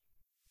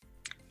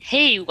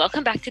Hey,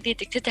 welcome back to the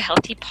Addicted to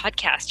Healthy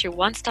podcast, your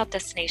one-stop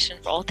destination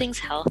for all things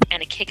health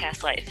and a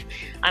kick-ass life.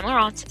 I'm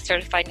Laurence,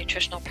 certified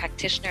nutritional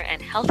practitioner and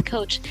health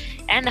coach,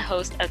 and the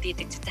host of the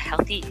Addicted to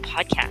Healthy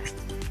podcast.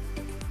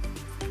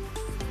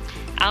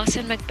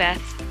 Allison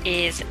Macbeth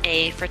is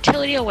a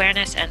fertility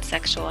awareness and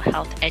sexual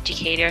health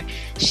educator.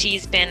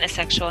 She's been a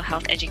sexual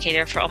health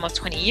educator for almost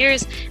 20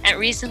 years and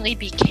recently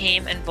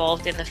became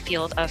involved in the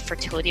field of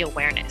fertility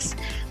awareness.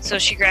 So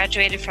she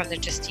graduated from the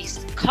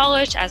Justice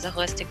College as a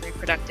holistic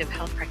reproductive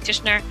health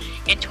practitioner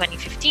in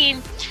 2015,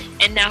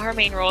 and now her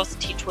main role is to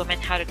teach women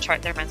how to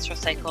chart their menstrual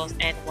cycles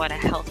and what a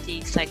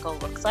healthy cycle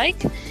looks like,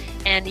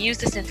 and use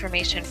this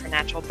information for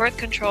natural birth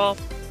control,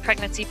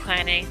 pregnancy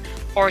planning,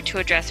 or to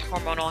address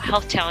hormonal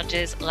health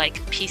challenges like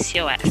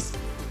PCOS.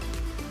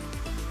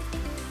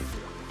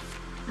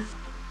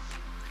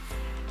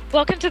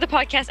 Welcome to the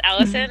podcast,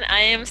 Allison.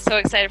 I am so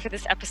excited for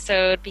this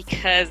episode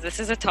because this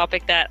is a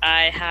topic that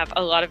I have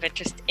a lot of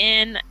interest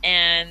in,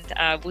 and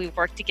we've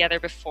worked together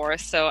before,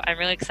 so I'm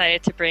really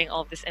excited to bring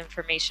all of this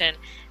information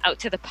out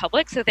to the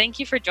public. So thank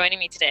you for joining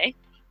me today.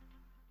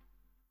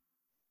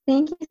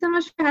 Thank you so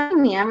much for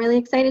having me. I'm really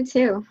excited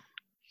too.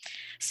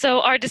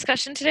 So our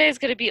discussion today is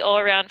going to be all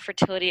around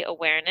fertility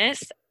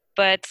awareness,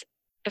 but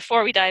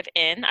before we dive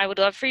in, I would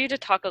love for you to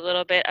talk a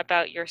little bit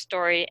about your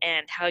story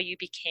and how you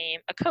became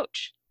a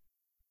coach.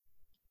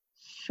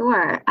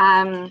 Sure.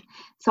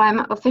 So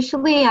I'm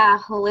officially a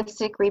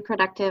holistic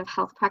reproductive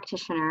health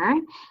practitioner.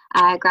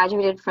 I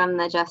graduated from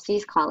the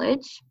Justice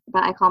College,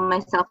 but I call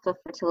myself a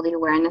fertility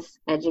awareness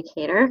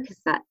educator because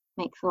that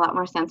makes a lot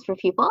more sense for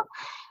people.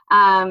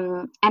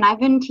 And I've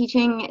been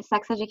teaching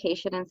sex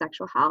education and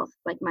sexual health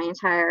like my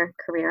entire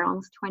career,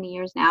 almost 20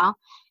 years now.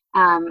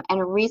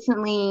 And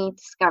recently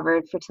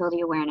discovered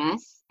fertility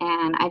awareness,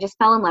 and I just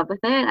fell in love with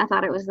it. I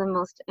thought it was the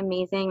most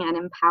amazing and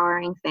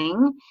empowering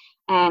thing,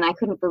 and I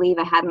couldn't believe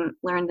I hadn't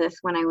learned this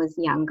when I was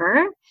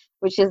younger,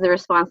 which is the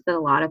response that a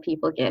lot of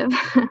people give.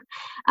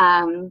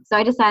 So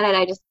I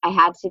decided I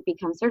had to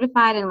become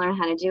certified and learn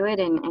how to do it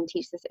and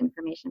teach this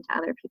information to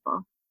other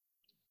people.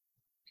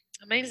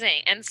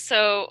 Amazing. And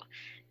so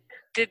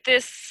did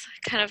this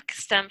kind of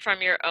stem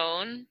from your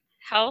own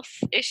health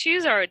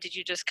issues, or did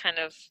you just kind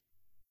of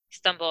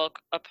stumble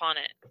upon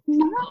it?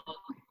 No,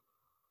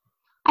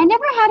 I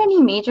never had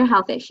any major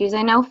health issues.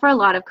 I know for a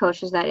lot of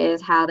coaches that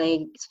is how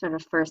they sort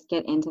of first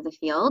get into the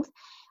field.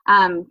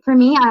 For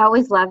me, I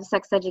always loved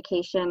sex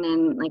education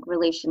and like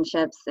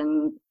relationships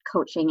and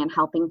coaching and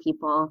helping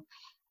people.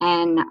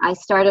 And I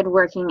started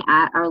working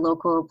at our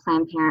local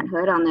Planned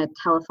Parenthood on the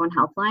telephone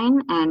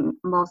helpline. And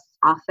most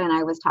often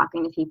I was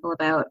talking to people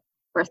about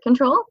birth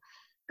control.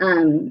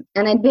 And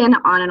I'd been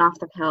on and off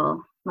the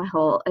pill my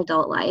whole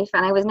adult life.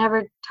 And I was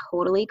never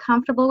totally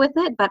comfortable with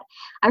it, but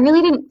I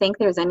really didn't think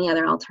there was any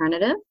other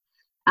alternative.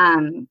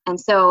 And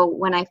so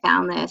when I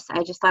found this,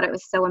 I just thought it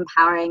was so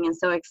empowering and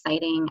so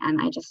exciting.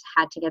 And I just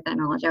had to get that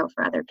knowledge out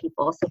for other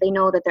people so they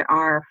know that there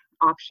are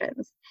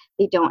options.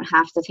 They don't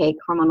have to take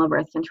hormonal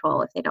birth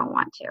control if they don't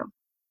want to,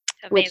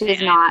 which Amazing.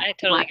 is not I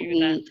totally what agree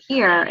with that. we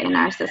hear in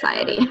our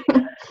society.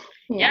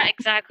 Yeah,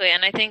 exactly.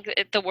 And I think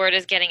the word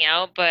is getting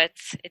out, but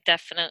it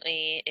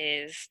definitely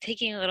is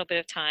taking a little bit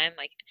of time.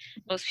 Like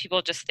most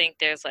people just think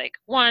there's like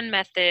one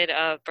method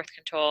of birth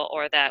control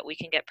or that we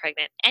can get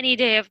pregnant any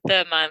day of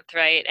the month,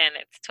 right? And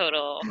it's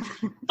total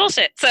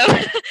bullshit. So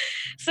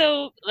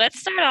so let's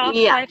start off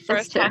Yeah, by it's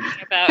first true.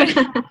 talking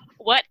about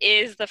what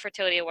is the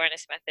fertility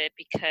awareness method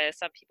because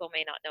some people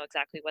may not know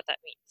exactly what that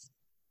means.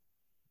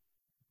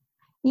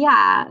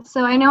 Yeah,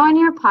 so I know on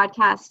your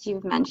podcast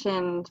you've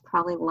mentioned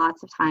probably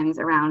lots of times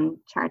around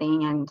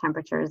charting and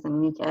temperatures and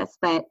mucus,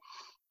 but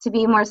to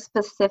be more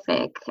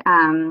specific,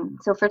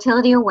 so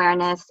fertility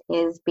awareness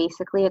is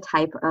basically a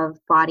type of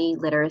body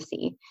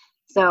literacy.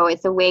 So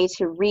it's a way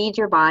to read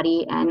your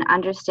body and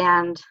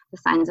understand the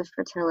signs of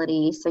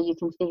fertility so you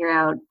can figure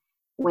out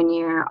when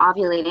you're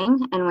ovulating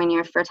and when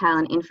you're fertile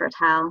and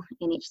infertile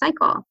in each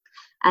cycle.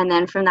 And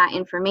then from that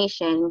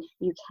information,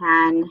 you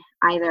can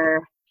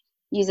either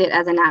use it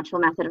as a natural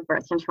method of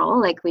birth control,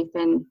 like we've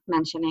been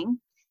mentioning,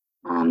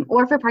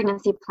 or for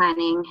pregnancy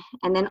planning.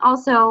 And then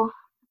also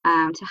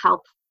to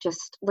help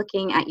just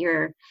looking at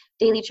your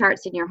daily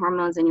charts and your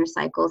hormones and your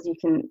cycles, you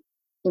can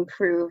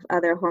improve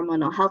other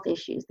hormonal health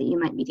issues that you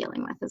might be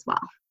dealing with as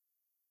well.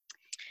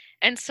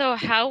 And so,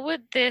 how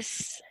would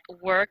this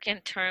work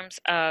in terms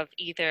of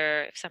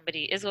either if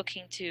somebody is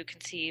looking to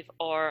conceive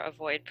or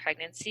avoid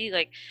pregnancy?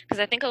 Like, because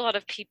I think a lot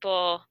of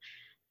people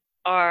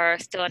are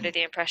still under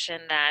the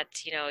impression that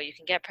you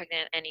can get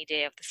pregnant any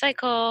day of the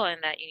cycle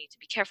and that you need to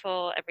be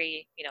careful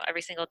every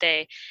single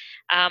day.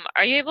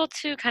 Are you able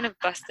to kind of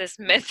bust this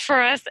myth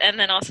for us and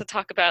then also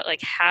talk about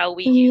like how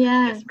we use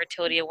Yeah. this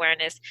fertility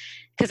awareness,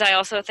 because I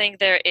also think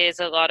there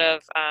is a lot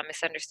of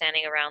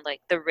misunderstanding around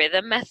like the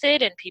rhythm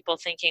method and people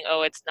thinking,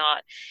 oh, it's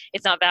not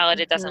valid,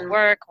 it doesn't Mhm.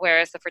 work,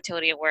 whereas the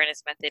fertility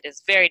awareness method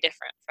is very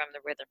different from the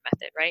rhythm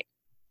method, right?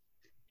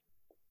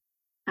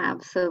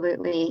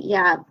 Absolutely.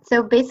 Yeah.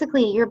 So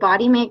basically, your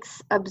body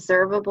makes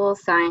observable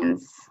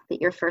signs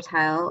that you're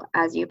fertile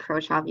as you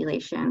approach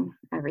ovulation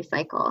every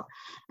cycle.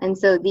 And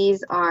so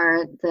these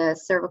are the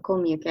cervical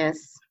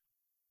mucus.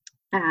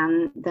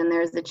 Then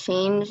there's a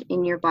change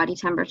in your body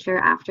temperature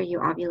after you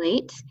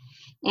ovulate.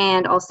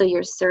 And also,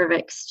 your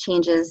cervix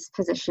changes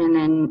position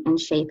and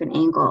shape and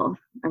angle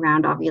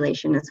around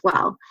ovulation as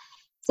well.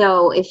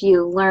 So if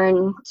you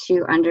learn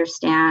to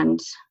understand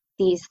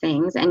these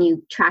things and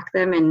you track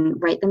them and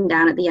write them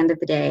down at the end of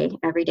the day,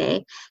 every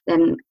day,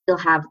 then you'll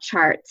have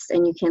charts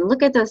and you can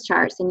look at those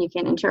charts and you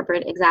can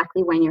interpret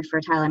exactly when you're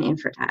fertile and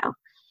infertile.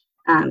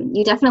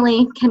 You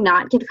definitely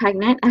cannot get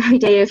pregnant every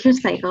day of your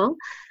cycle.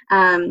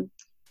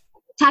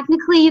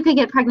 Technically, you could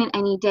get pregnant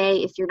any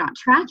day if you're not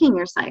tracking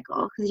your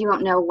cycle because you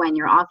won't know when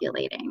you're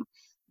ovulating.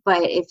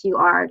 But if you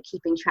are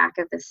keeping track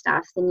of this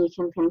stuff, then you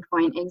can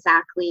pinpoint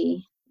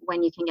exactly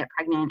when you can get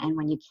pregnant and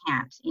when you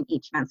can't in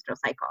each menstrual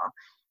cycle,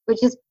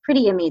 which is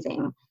pretty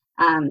amazing.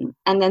 And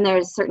then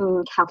there's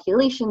certain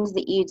calculations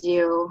that you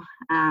do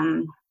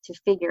to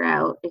figure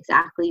out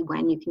exactly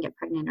when you can get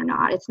pregnant or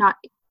not. It's not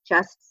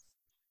just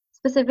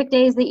specific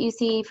days that you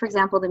see. For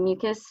example, the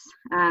mucus.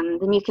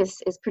 The mucus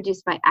is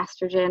produced by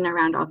estrogen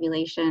around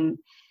ovulation.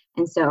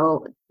 And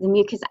so the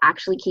mucus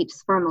actually keeps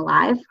sperm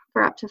alive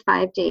for up to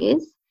 5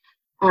 days.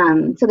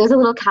 So there's a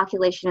little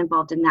calculation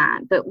involved in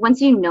that. But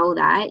once you know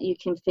that, you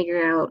can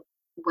figure out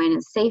when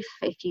it's safe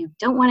if you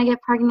don't want to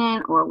get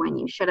pregnant or when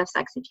you should have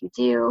sex if you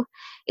do.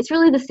 It's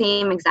really the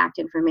same exact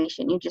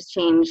information. You just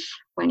change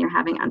when you're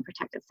having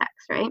unprotected sex,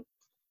 right?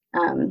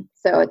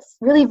 So it's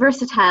really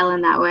versatile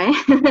in that way.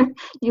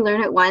 You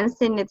learn it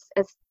once and it's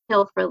a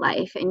skill for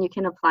life and you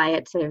can apply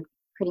it to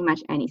pretty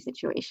much any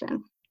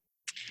situation.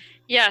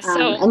 Yeah,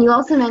 so and you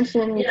also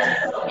mentioned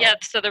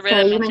so the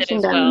rhythm method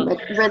as well.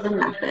 Like rhythm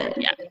method.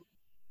 Yeah.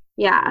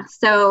 Yeah,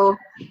 so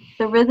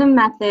the rhythm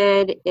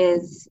method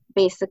is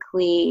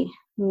basically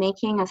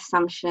making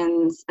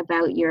assumptions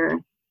about your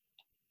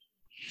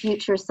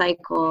future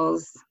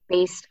cycles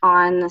based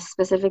on the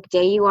specific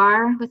day you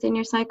are within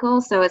your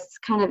cycle. So it's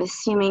kind of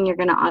assuming you're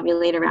going to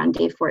ovulate around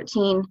day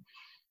 14.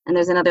 And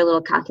there's another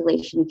little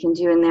calculation you can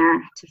do in there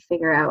to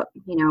figure out,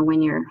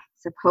 when you're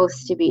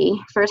supposed to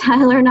be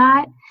fertile or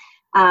not.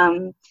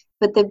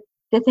 But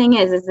the thing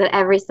is that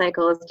every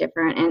cycle is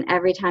different, and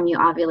every time you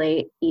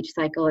ovulate each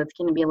cycle, it's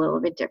going to be a little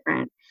bit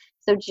different.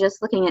 So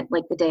just looking at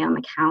like the day on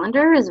the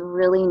calendar is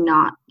really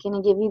not going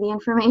to give you the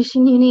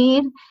information you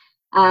need.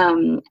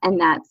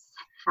 And that's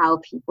how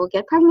people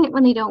get pregnant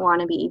when they don't want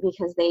to be,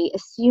 because they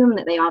assume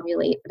that they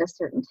ovulate at a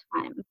certain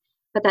time,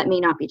 but that may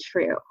not be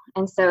true.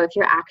 And so if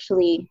you're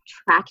actually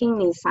tracking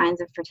these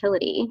signs of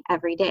fertility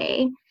every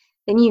day,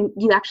 then you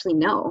actually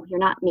know. You're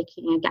not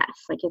making a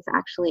guess. Like, it's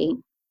actually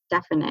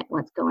definite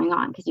what's going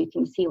on because you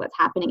can see what's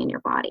happening in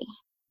your body.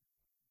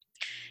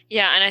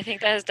 Yeah, and I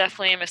think that is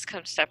definitely a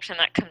misconception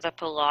that comes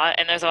up a lot,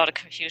 and there's a lot of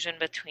confusion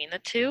between the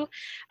two.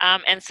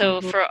 And so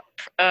for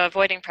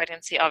avoiding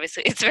pregnancy,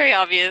 obviously, it's very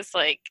obvious,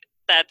 like,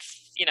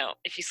 that's,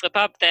 if you slip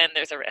up, then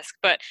there's a risk.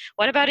 But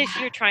what about if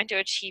you're trying to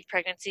achieve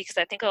pregnancy? Because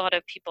I think a lot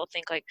of people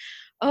think, like,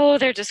 oh,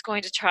 they're just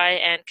going to try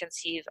and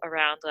conceive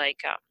around,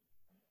 like,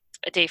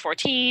 a day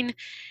 14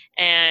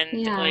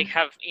 and like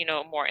have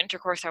more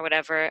intercourse or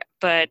whatever.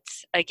 But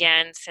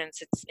again,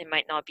 since it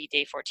might not be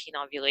day 14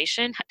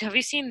 ovulation, have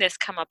you seen this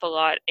come up a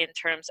lot in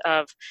terms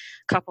of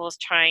couples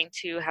trying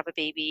to have a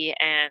baby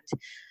and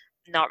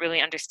not really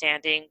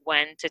understanding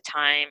when to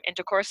time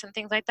intercourse and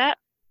things like that?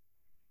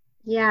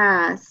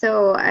 Yeah,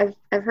 so I've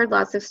heard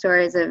lots of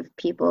stories of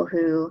people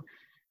who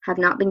have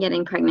not been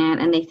getting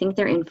pregnant and they think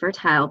they're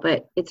infertile,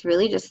 but it's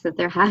really just that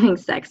they're having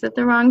sex at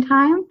the wrong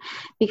time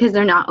because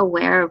they're not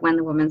aware of when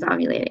the woman's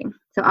ovulating.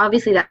 So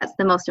obviously that's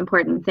the most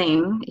important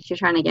thing if you're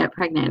trying to get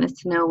pregnant, is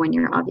to know when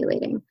you're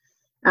ovulating.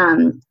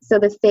 So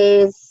the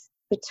phase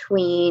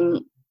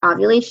between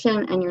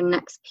ovulation and your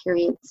next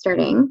period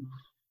starting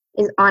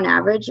is on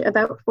average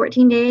about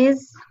 14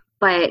 days,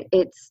 but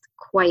it's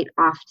quite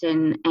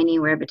often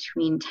anywhere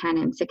between 10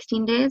 and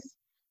 16 days.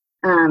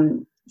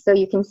 So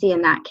you can see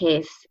in that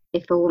case,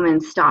 if a woman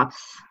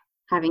stops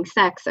having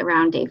sex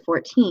around day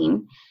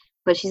 14,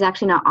 but she's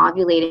actually not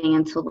ovulating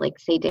until, like,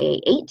 say, day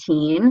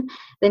 18,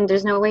 then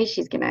there's no way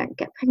she's going to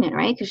get pregnant,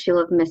 right? Because she'll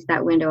have missed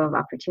that window of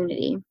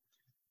opportunity.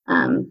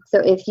 So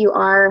if you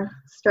are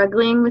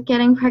struggling with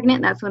getting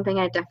pregnant, that's one thing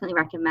I definitely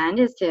recommend,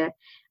 is to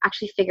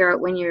actually figure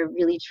out when you're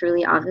really,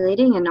 truly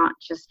ovulating and not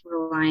just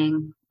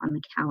relying on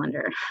the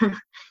calendar.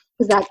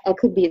 Because that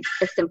could be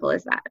as simple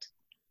as that.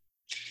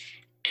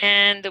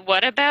 And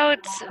what about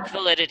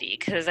validity?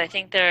 Because I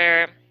think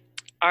there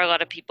are a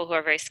lot of people who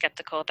are very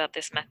skeptical about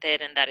this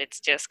method and that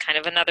it's just kind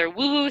of another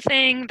woo-woo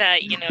thing that,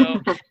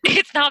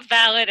 it's not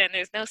valid and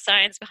there's no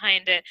science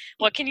behind it.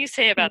 What can you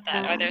say about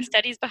that? Are there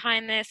studies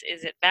behind this?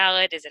 Is it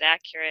valid? Is it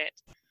accurate?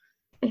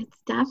 It's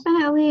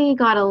definitely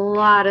got a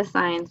lot of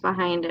science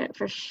behind it,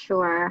 for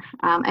sure.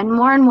 And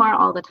more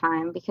all the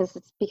time, because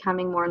it's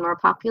becoming more and more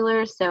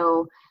popular.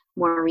 So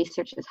more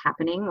research is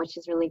happening, which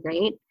is really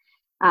great.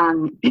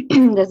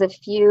 There's a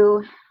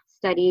few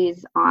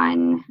studies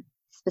on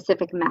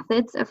specific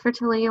methods of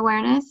fertility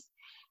awareness,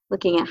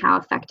 looking at how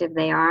effective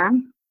they are.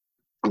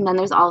 And then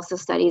there's also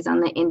studies on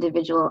the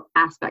individual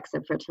aspects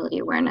of fertility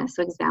awareness.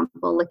 So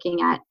example,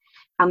 looking at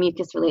how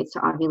mucus relates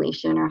to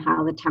ovulation or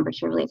how the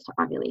temperature relates to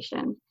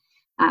ovulation.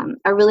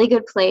 A really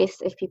good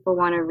place if people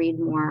want to read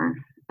more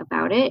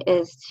about it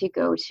is to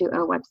go to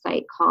a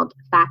website called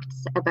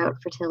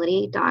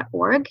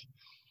factsaboutfertility.org.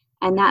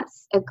 And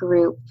that's a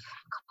group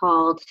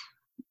called,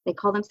 they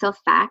call themselves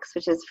FACTS,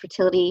 which is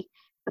Fertility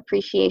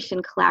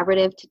Appreciation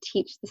Collaborative to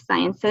Teach the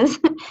Sciences,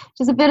 which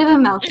is a bit of a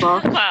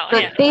mouthful. Wow,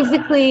 but yeah.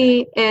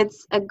 basically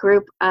it's a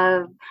group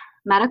of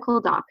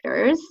medical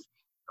doctors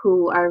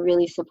who are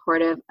really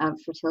supportive of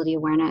fertility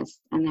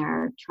awareness, and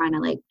they're trying to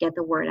like get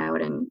the word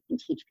out and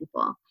teach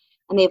people.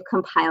 And they've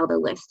compiled a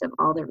list of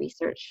all the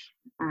research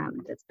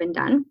that's been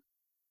done.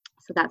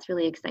 So that's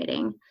really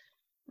exciting.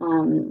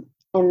 And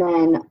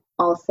then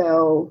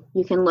also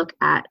you can look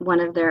at one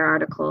of their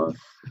articles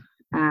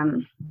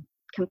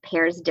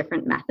compares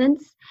different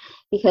methods,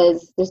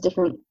 because there's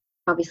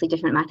obviously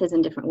different methods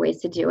and different ways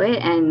to do it,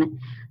 and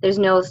there's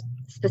no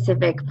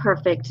specific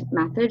perfect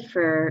method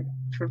for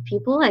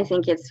people. I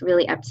think it's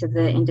really up to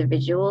the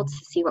individual to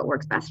see what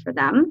works best for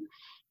them,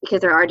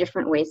 because there are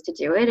different ways to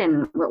do it,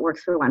 and what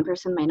works for one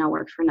person might not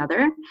work for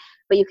another.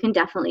 But you can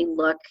definitely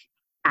look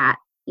at,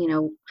 you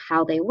know,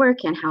 how they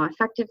work and how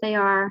effective they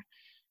are.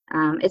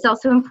 It's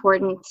also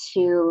important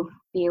to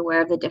be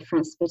aware of the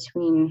difference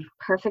between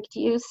perfect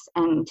use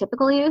and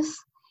typical use,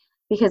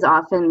 because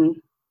often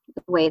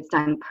the way it's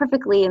done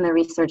perfectly in the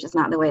research is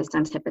not the way it's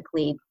done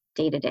typically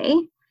day to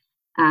day.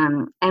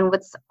 And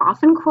what's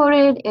often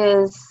quoted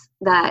is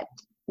that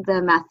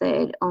the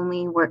method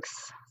only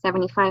works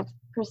 75%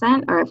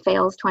 or it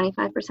fails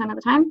 25% of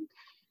the time.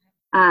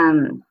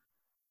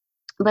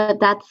 But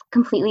that's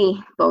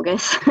completely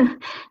bogus.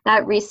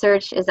 That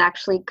research is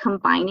actually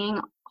combining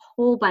a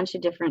whole bunch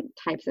of different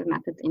types of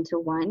methods into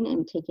one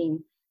and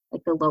taking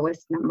like the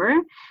lowest number.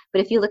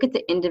 But if you look at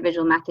the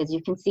individual methods,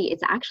 you can see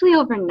it's actually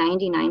over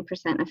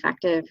 99%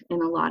 effective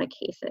in a lot of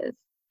cases,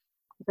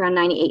 around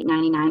 98,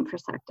 99%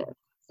 effective.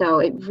 So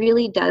it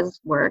really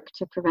does work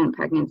to prevent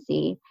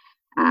pregnancy.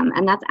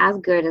 And that's as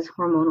good as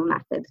hormonal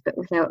methods, but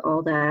without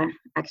all the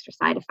extra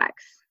side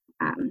effects.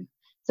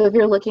 So if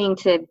you're looking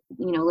to,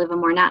 you know, live a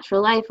more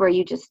natural life, or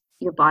your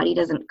body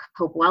doesn't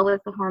cope well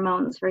with the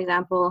hormones, for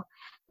example,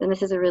 then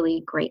this is a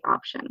really great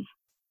option.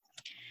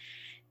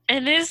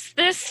 And is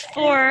this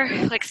for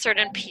like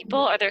certain people?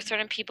 Are there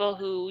certain people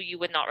who you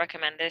would not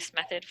recommend this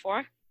method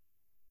for?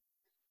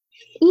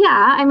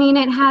 Yeah, I mean,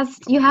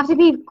 you have to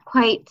be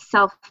quite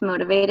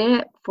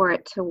self-motivated for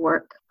it to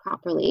work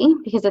properly,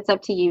 because it's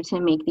up to you to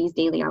make these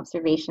daily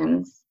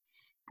observations.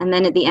 And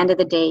then at the end of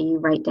the day, you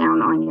write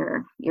down on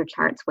your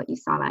charts what you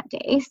saw that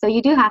day. So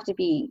you do have to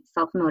be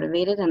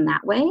self-motivated in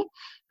that way,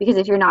 because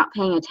if you're not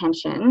paying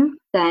attention,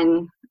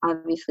 then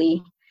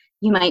obviously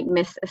you might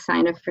miss a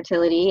sign of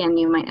fertility and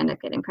you might end up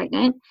getting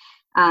pregnant.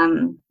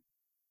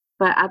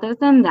 But other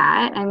than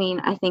that, I mean,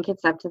 I think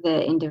it's up to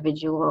the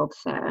individual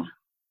to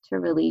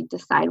really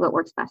decide what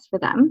works best for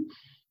them.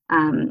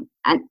 And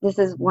this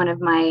is one of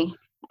my,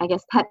 I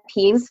guess, pet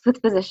peeves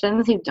with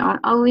physicians who don't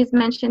always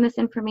mention this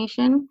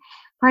information.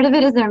 Part of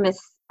it is they're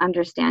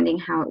misunderstanding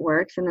how it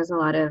works, and there's a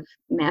lot of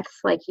myths,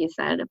 like you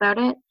said, about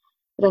it.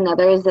 But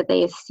another is that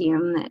they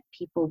assume that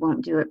people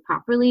won't do it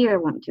properly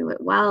or won't do it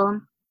well.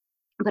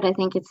 But I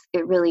think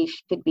it really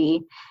should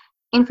be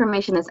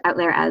information that's out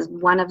there as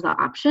one of the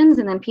options,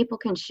 and then people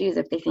can choose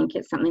if they think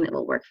it's something that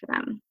will work for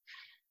them.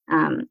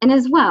 And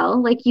as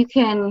well, like, you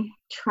can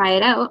try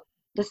it out,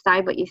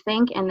 decide what you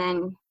think, and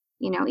then,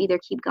 you know, either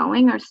keep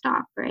going or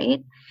stop,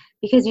 right?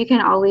 Because you can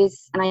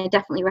always, and I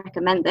definitely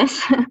recommend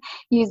this,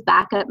 use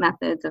backup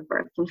methods of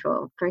birth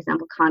control. For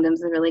example, condoms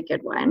is a really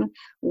good one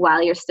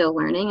while you're still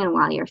learning and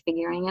while you're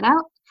figuring it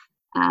out.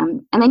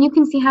 And then you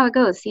can see how it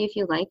goes, see if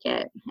you like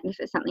it. And if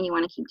it's something you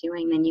want to keep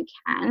doing, then you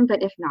can.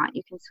 But if not,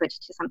 you can switch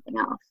to something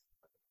else.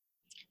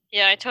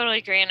 Yeah, I totally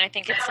agree. And I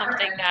think it's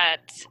something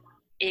that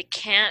it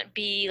can't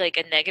be like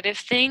a negative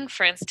thing.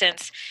 For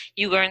instance,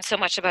 you learn so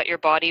much about your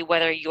body,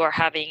 whether you are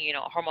having, you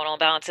know, hormonal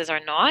imbalances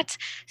or not.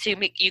 So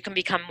you can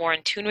become more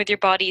in tune with your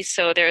body.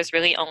 So there's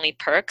really only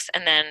perks.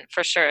 And then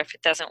for sure, if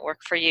it doesn't work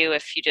for you,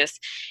 if you just,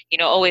 you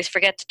know, always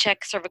forget to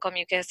check cervical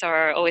mucus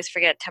or always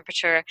forget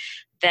temperature,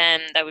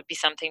 then that would be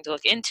something to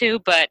look into.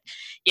 But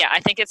yeah, I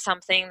think it's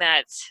something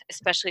that,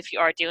 especially if you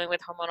are dealing with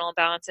hormonal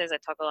imbalances, I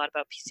talk a lot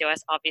about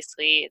PCOS.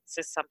 Obviously, it's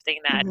just something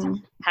that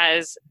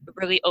has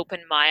really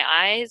opened my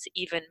eyes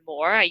even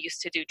more. I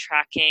used to do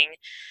tracking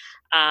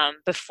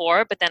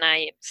before, but then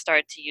I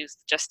started to use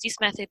the Justice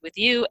method with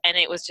you, and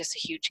it was just a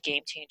huge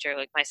game changer.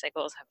 Like, my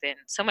cycles have been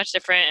so much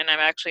different, and I'm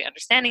actually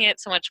understanding it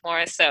so much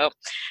more. So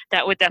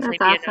that would definitely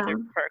That's be another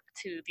awesome. perk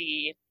to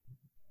the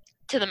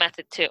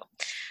method too.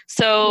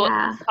 So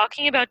Yeah.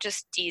 talking about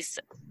Justice,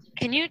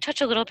 can you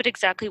touch a little bit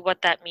exactly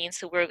what that means?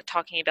 So we're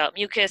talking about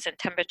mucus and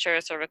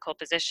temperature, cervical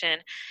position,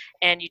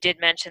 and you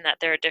did mention that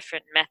there are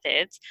different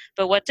methods,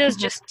 but what does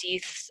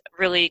Justice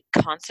really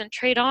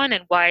concentrate on,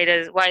 and why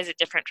is it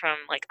different from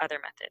like other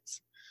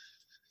methods?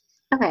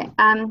 Okay,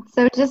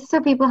 so just so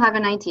people have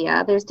an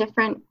idea, there's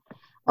different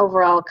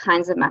overall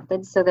kinds of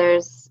methods. So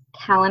there's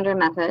calendar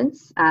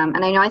methods, and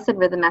I know I said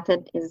rhythm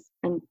method is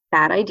a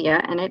bad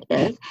idea, and it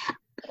is.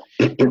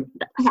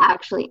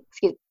 Actually,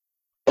 excuse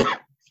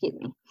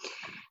me.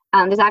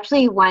 There's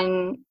actually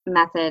one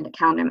method,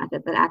 calendar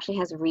method, that actually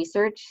has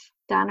research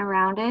done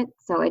around it.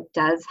 So it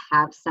does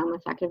have some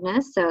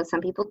effectiveness. So some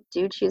people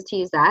do choose to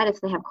use that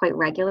if they have quite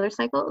regular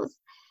cycles.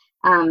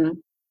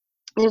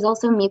 There's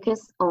also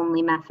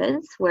mucus-only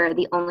methods where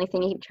the only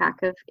thing you keep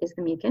track of is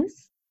the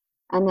mucus.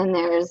 And then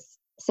there's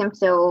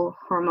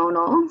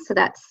symptohormonal. So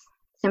that's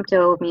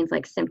sympto means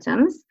like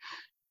symptoms.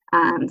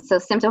 So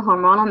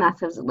symptohormonal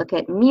methods look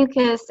at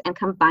mucus and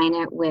combine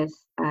it with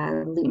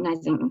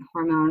luteinizing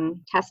hormone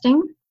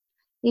testing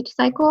each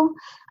cycle.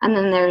 And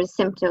then there's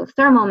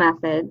symptothermal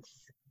methods,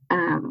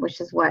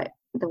 which is what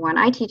the one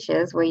I teach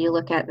is, where you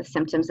look at the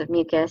symptoms of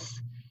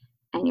mucus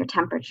and your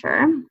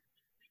temperature.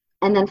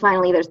 And then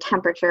finally, there's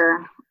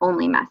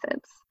temperature-only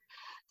methods.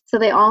 So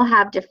they all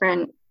have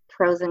different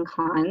pros and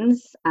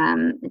cons,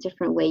 a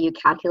different way you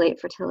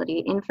calculate fertility,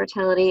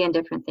 infertility, and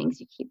different things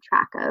you keep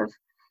track of.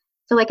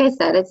 So like I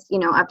said, it's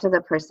up to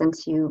the person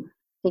to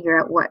figure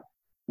out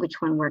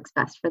which one works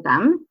best for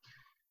them.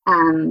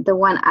 The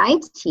one I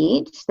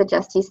teach, the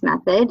Justice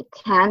method,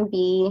 can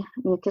be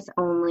mucus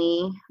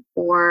only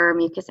or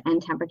mucus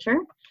and temperature.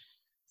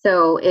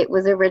 So it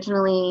was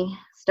originally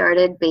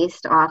started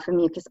based off a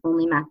mucus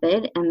only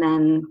method, and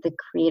then the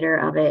creator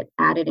of it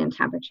added in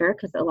temperature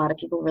because a lot of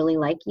people really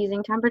like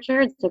using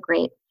temperature. It's a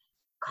great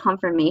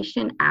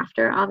confirmation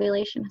after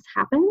ovulation has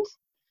happened.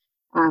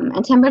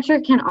 And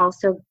temperature can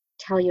also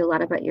tell you a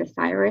lot about your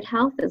thyroid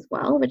health as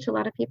well, which a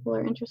lot of people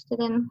are interested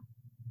in.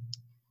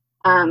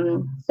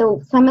 So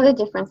some of the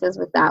differences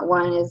with that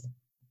one is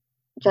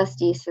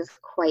Justice is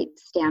quite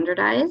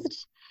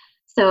standardized.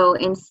 So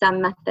in some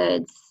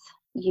methods,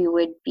 you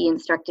would be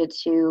instructed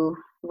to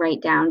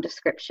write down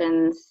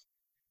descriptions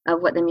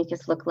of what the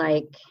mucus look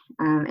like,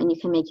 and you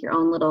can make your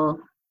own little,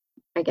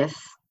 I guess,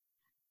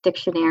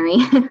 dictionary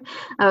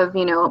of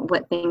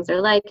what things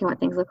are like and what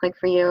things look like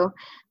for you.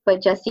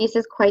 But Justice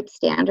is quite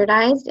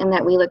standardized in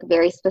that we look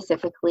very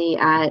specifically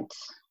at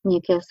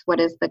mucus. What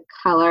is the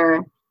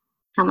color?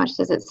 How much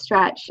does it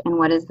stretch? And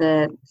what is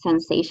the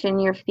sensation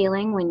you're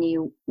feeling when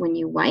you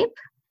wipe?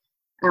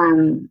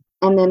 And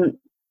then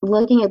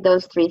looking at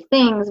those three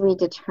things, we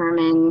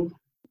determine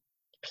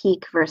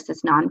peak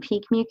versus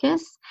non-peak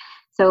mucus.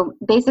 So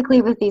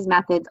basically with these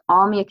methods,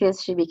 all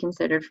mucus should be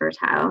considered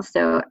fertile.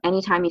 So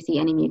anytime you see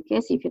any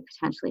mucus, you could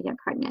potentially get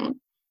pregnant.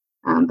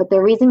 But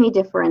the reason we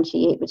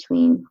differentiate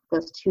between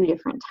those two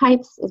different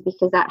types is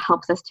because that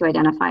helps us to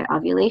identify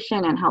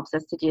ovulation and helps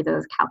us to do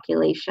those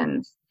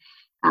calculations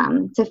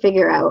to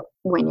figure out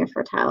when you're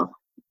fertile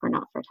or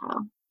not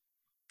fertile.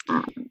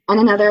 And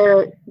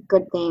another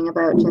good thing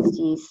about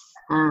Justice,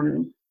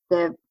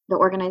 the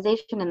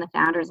organization and the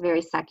founder is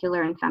very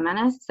secular and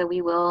feminist, so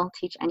we will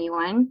teach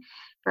anyone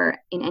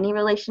in any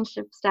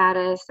relationship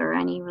status or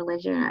any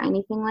religion or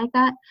anything like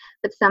that.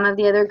 But some of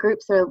the other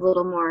groups are a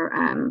little more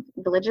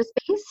religious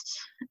based.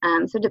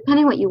 So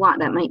depending what you want,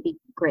 that might be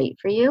great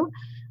for you.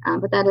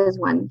 But that is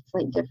one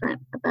slight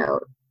different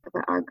about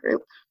our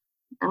group.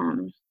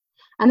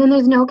 And then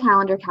there's no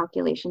calendar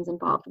calculations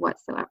involved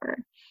whatsoever.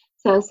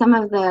 So some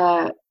of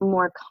the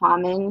more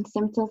common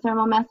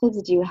symptothermal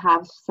methods do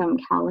have some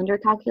calendar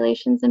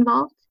calculations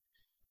involved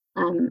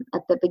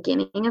at the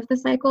beginning of the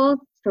cycle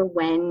for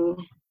when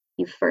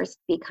you first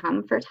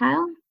become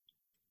fertile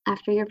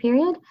after your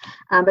period.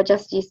 But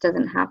Justice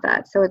doesn't have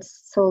that. So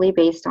it's solely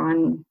based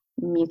on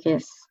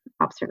mucus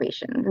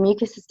observation. The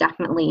mucus is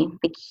definitely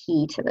the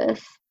key to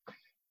this.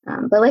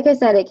 But like I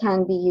said, it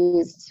can be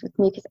used with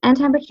mucus and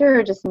temperature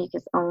or just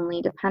mucus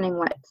only, depending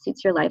what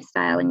suits your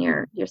lifestyle and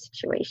your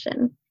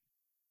situation.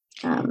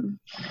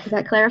 Does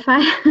that clarify?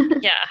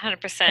 Yeah,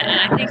 100%.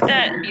 And I think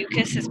that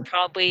mucus is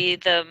probably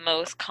the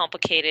most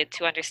complicated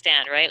to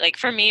understand, right? Like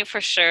for me,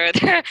 for sure,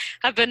 there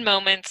have been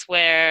moments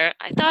where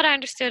I thought I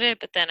understood it,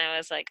 but then I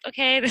was like,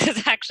 okay, this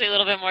is actually a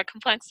little bit more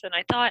complex than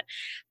I thought.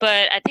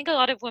 But I think a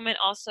lot of women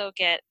also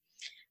get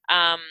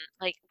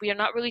like we are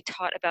not really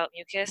taught about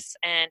mucus,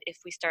 and if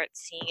we start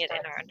seeing it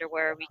in our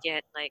underwear, we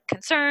get like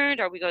concerned,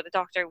 or we go to the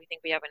doctor, we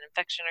think we have an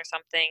infection or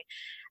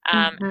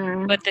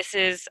something. But this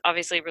is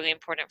obviously really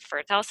important for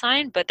fertile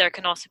sign, but there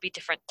can also be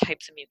different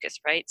types of mucus,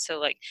 right? So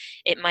like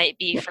it might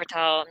be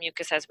fertile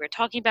mucus as we're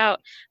talking about,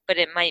 but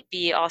it might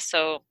be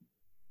also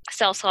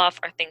cell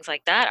soft or things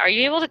like that. Are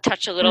you able to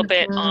touch a little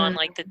bit on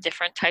like the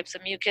different types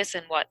of mucus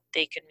and what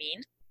they could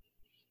mean?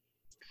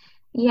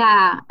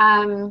 Yeah.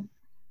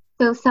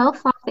 So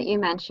self-soft that you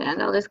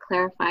mentioned, I'll just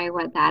clarify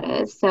what that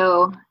is.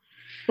 So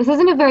this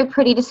isn't a very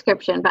pretty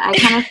description, but I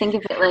kind of think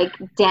of it like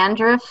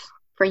dandruff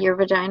for your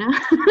vagina.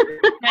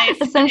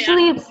 Nice.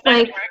 Essentially, Yeah, it's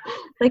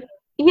like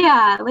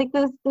yeah, like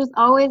there's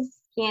always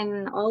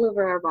skin all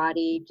over our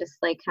body, just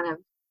like kind of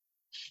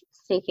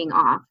shaking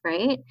off,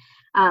 right?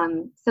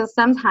 So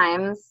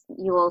sometimes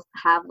you will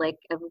have like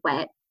a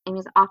wet, and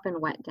it's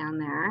often wet down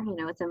there.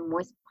 It's a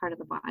moist part of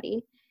the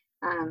body.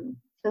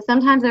 So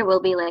sometimes there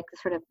will be like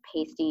sort of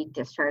pasty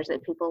discharge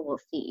that people will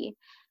see,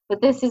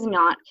 but this is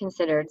not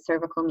considered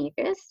cervical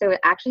mucus. So it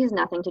actually has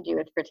nothing to do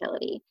with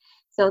fertility.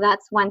 So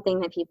that's one thing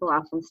that people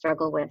often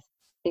struggle with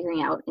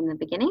figuring out in the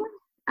beginning.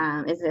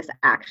 Is this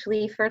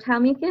actually fertile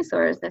mucus,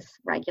 or is this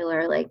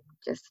regular, like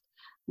just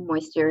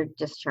moisture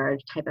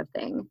discharge type of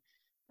thing?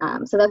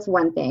 So that's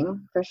one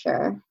thing for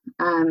sure.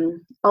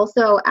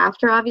 Also,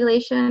 after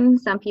ovulation,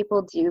 some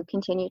people do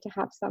continue to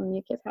have some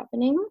mucus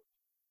happening.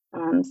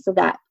 So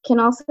that can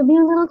also be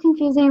a little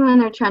confusing when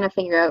they're trying to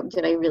figure out,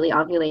 did I really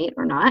ovulate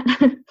or not?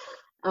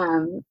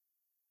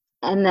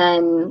 And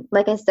then,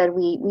 like I said,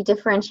 we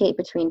differentiate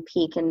between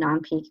peak and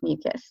non-peak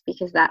mucus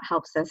because that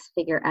helps us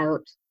figure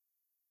out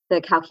the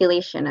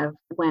calculation of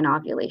when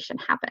ovulation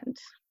happened.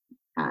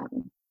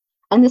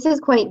 And this is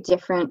quite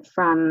different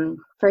from,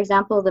 for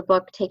example, the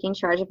book Taking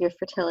Charge of Your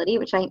Fertility,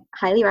 which I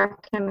highly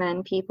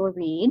recommend people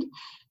read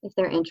if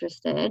they're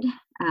interested.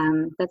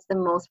 That's the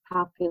most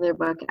popular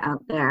book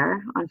out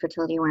there on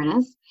fertility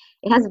awareness.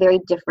 It has very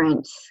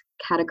different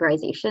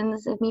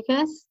categorizations of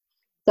mucus.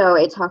 So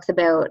it talks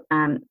about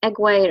egg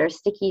white or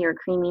sticky or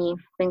creamy,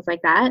 things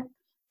like that.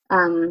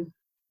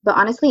 But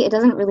honestly, it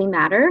doesn't really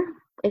matter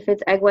if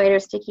it's egg white or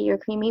sticky or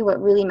creamy.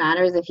 What really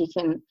matters is if you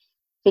can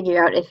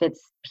figure out if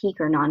it's peak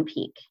or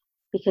non-peak,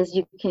 because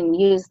you can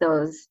use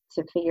those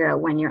to figure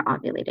out when you're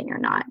ovulating or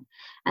not.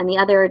 And the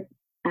other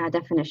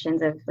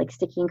definitions of like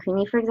sticky and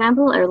creamy, for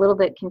example, are a little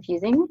bit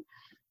confusing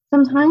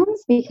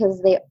sometimes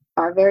because they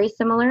are very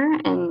similar,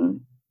 and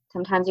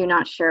sometimes you're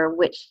not sure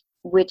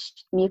which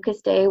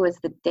mucus day was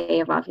the day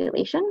of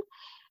ovulation,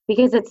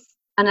 because it's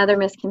another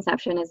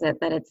misconception is that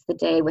it's the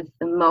day with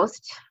the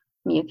most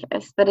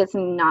mucus, but it's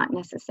not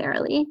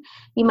necessarily.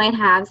 You might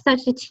have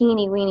such a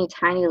teeny weeny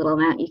tiny little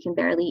amount you can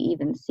barely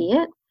even see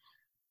it,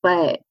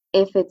 but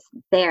if it's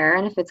there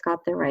and if it's got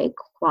the right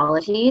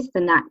qualities,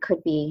 then that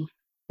could be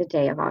the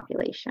day of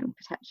ovulation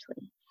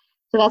potentially.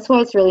 So that's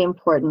why it's really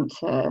important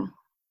to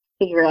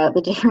figure out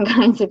the different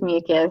kinds of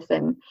mucus,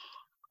 and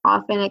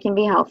often it can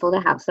be helpful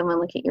to have someone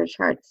look at your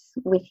charts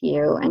with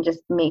you and just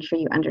make sure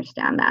you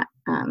understand that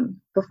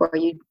before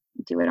you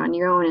do it on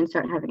your own and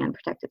start having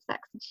unprotected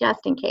sex,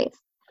 just in case.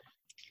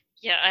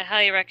 Yeah, I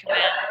highly recommend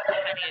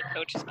finding a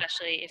coach,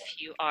 especially if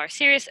you are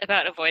serious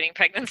about avoiding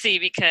pregnancy,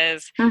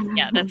 because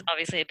yeah, that's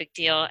obviously a big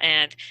deal,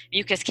 and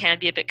mucus can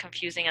be a bit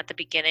confusing at the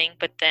beginning,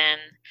 but then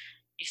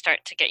you start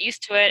to get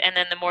used to it, and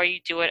then the more you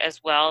do it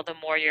as well, the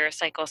more your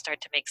cycles start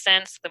to make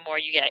sense, the more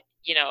you get,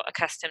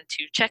 accustomed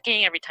to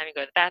checking every time you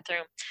go to the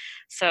bathroom.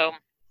 So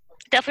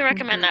definitely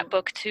recommend that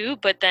book too,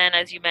 but then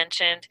as you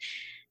mentioned,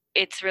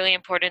 it's really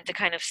important to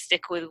kind of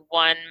stick with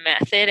one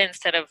method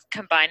instead of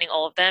combining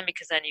all of them,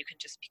 because then you can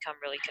just become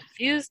really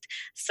confused.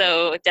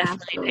 So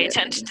definitely pay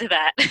attention to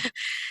that.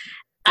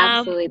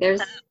 Absolutely.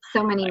 There's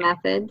so many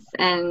methods,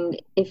 and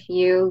if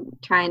you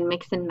try and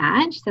mix and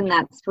match, then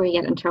that's where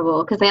you get in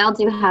trouble, because they all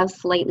do have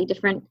slightly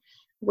different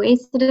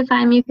ways to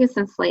define mucus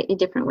and slightly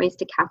different ways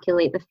to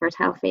calculate the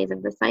fertile phase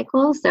of the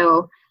cycle.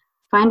 So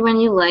find one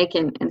you like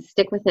and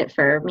stick with it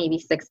for maybe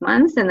 6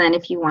 months. And then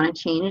if you want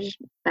to change,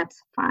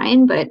 that's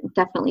fine, but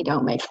definitely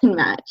don't mix and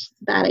match. It's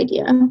a bad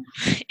idea.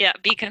 Yeah,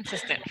 be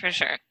consistent for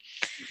sure.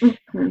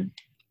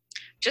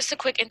 Just a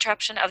quick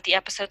interruption of the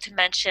episode to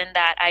mention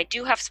that I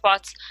do have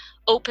spots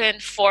open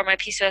for my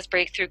PCOS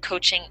Breakthrough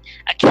Coaching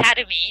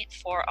Academy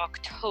for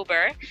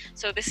October.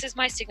 So this is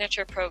my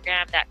signature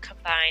program that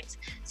combines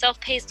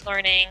self-paced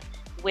learning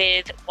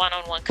with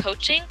one-on-one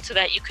coaching so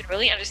that you can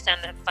really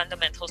understand the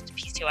fundamentals to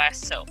PCOS.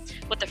 So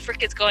what the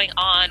frick is going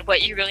on,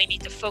 what you really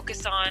need to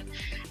focus on,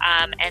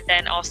 and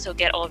then also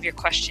get all of your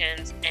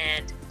questions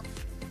and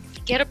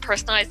get a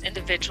personalized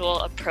individual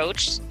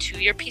approach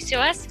to your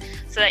PCOS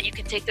so that you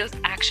can take those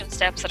action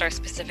steps that are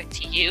specific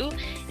to you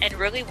and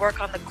really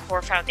work on the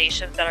core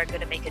foundations that are going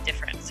to make a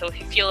difference. So if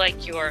you feel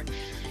like you're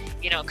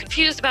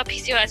confused about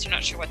PCOS, you're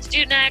not sure what to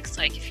do next,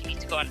 like if you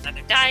need to go on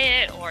another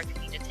diet, or if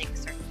you need to take a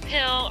certain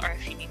pill, or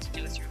if you need to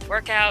do a certain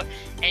workout,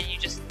 and you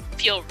just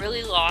feel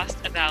really lost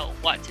about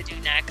what to do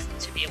next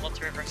to be able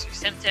to reverse your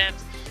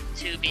symptoms,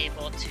 to be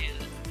able to,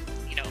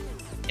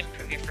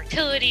 improve your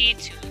fertility,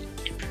 to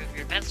improve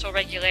your menstrual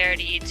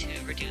regularity, to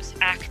reduce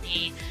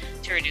acne,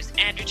 to reduce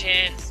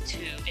androgens, to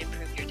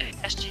improve your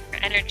digestion,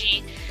 your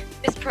energy.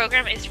 This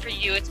program is for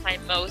you. It's my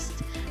most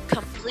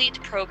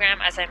complete program.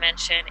 As I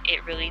mentioned,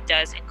 it really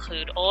does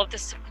include all of the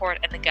support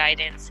and the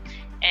guidance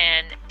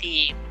and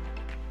the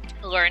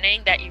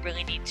learning that you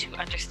really need to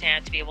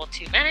understand to be able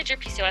to manage your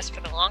PCOS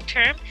for the long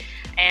term.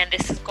 And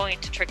this is going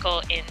to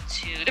trickle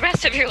into the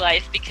rest of your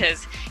life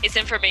because it's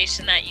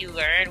information that you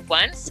learn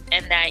once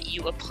and that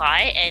you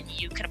apply, and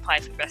you can apply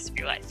for the rest of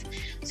your life.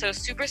 So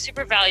super,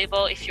 super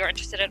valuable. If you're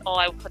interested at all,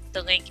 I will put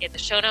the link in the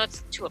show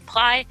notes to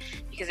apply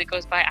because it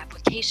goes by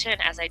application,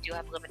 as I do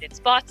have limited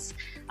spots.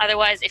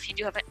 Otherwise, if you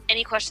do have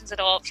any questions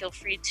at all, feel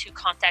free to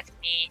contact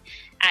me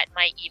at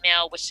my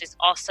email, which is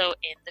also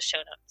in the show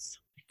notes.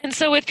 And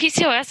so with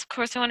PCOS, of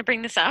course, I want to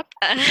bring this up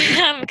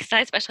because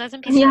I specialize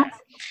in Yeah.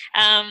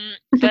 PCOS.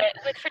 But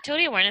with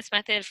fertility awareness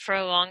method, for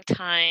a long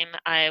time,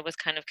 I was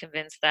kind of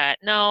convinced that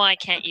no, I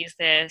can't use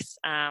this.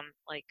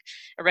 Like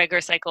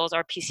irregular cycles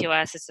or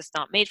PCOS is just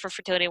not made for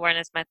fertility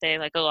awareness method.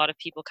 Like a lot of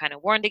people kind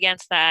of warned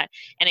against that,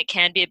 and it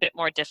can be a bit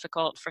more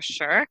difficult for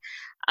sure.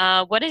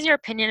 What is your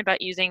opinion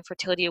about using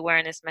fertility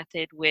awareness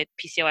method with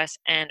PCOS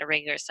and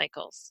irregular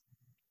cycles?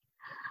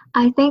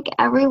 I think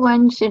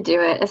everyone should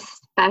do it,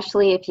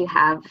 especially if you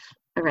have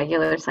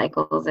irregular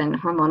cycles and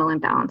hormonal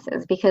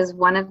imbalances, because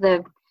one of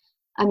the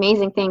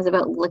amazing things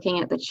about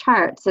looking at the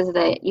charts is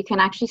that you can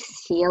actually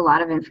see a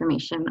lot of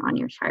information on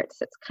your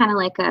charts. It's kind of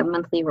like a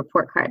monthly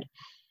report card,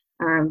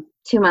 or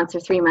 2 months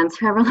or 3 months,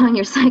 however long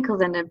your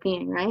cycles end up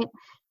being, right?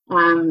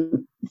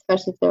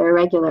 Especially if they're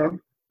irregular.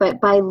 But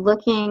by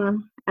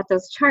looking at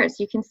those charts,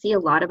 you can see a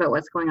lot about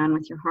what's going on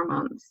with your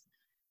hormones.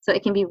 So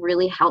it can be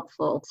really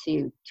helpful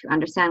to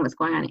understand what's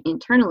going on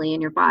internally in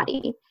your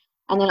body.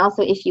 And then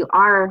also, if you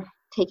are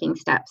taking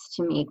steps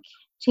to make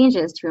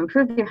changes to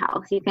improve your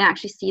health, you can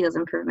actually see those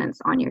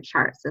improvements on your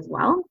charts as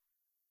well.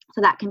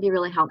 So that can be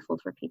really helpful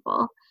for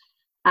people.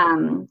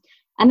 And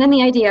then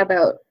the idea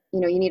about,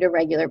 you need a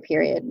regular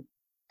period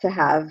to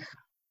have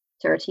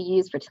or to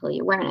use fertility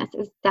awareness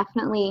is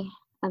definitely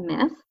a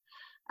myth.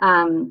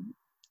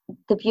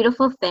 The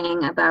beautiful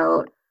thing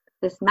about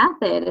this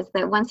method is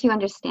that once you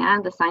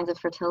understand the signs of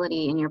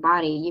fertility in your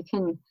body, you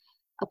can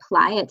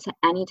apply it to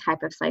any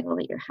type of cycle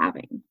that you're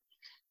having.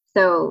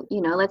 So,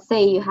 let's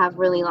say you have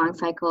really long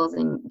cycles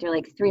and they're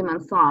like 3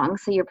 months long.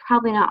 So you're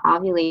probably not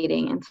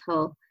ovulating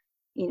until,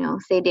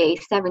 say day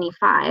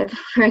 75,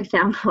 for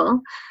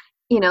example.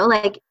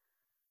 Like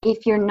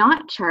if you're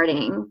not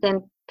charting,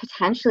 then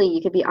potentially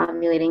you could be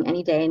ovulating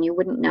any day and you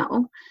wouldn't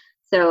know.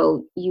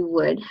 So you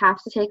would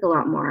have to take a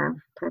lot more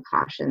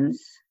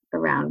precautions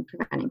around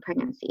preventing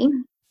pregnancy.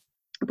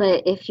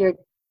 But if you're,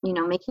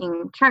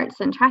 making charts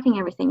and tracking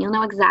everything, you'll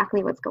know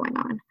exactly what's going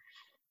on.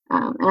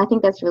 And I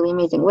think that's really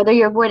amazing. Whether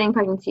you're avoiding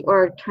pregnancy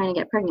or trying to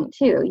get pregnant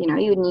too,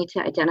 you would need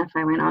to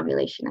identify when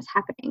ovulation is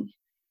happening.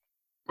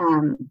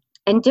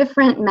 And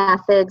different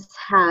methods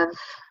have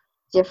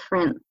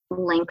different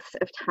lengths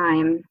of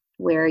time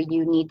where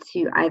you need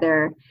to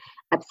either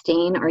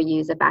abstain or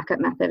use a backup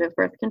method of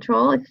birth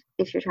control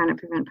if you're trying to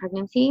prevent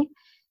pregnancy.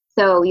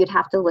 So you'd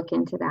have to look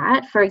into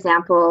that. For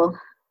example,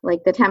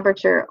 like the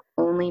temperature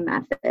only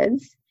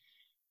methods,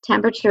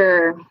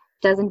 temperature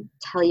doesn't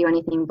tell you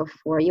anything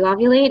before you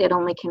ovulate. It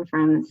only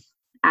confirms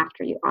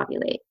after you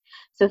ovulate.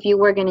 So if you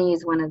were going to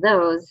use one of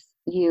those,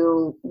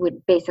 you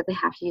would basically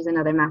have to use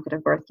another method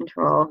of birth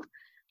control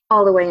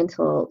all the way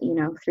until,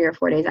 3 or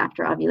 4 days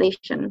after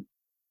ovulation.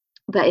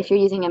 But if you're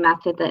using a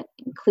method that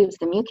includes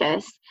the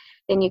mucus,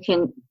 then you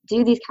can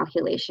do these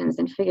calculations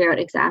and figure out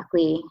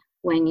exactly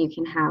when you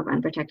can have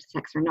unprotected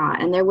sex or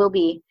not. And there will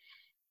be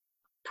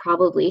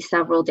probably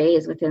several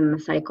days within the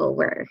cycle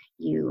where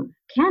you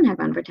can have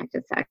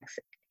unprotected sex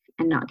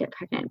and not get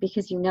pregnant,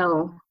 because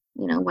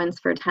when's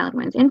fertile and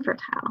when's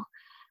infertile,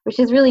 which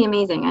is really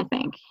amazing. I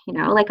think,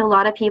 like a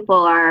lot of people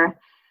are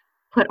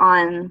put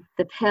on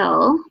the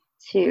pill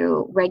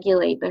to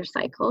regulate their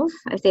cycles.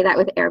 I say that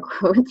with air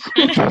quotes.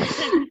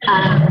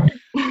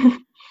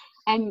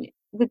 And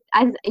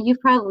as you've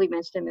probably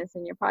mentioned this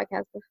in your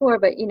podcast before,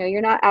 but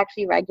you're not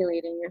actually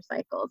regulating your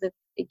cycles.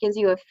 It gives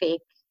you a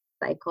fake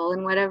cycle,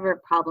 and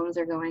whatever problems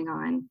are going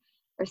on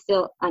are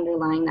still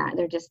underlying that.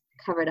 They're just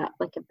covered up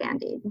like a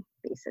Band-Aid,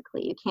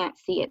 basically. You can't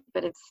see it,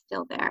 but it's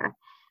still there.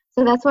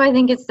 So that's why I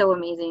think it's so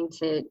amazing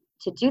to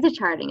do the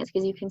charting, is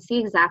because you can see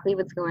exactly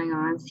what's going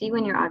on, see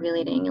when you're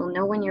ovulating. You'll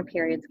know when your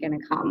period's going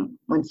to come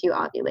once you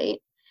ovulate.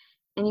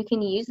 And you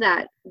can use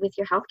that with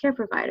your healthcare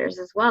providers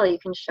as well. You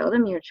can show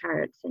them your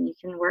charts and you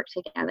can work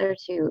together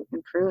to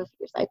improve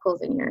your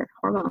cycles and your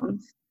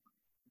hormones.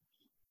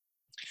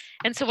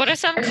 And so what are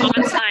some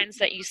common signs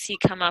that you see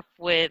come up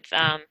with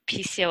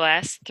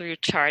PCOS through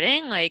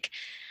charting? Like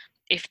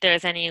if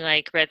there's any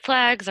like red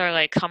flags or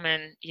like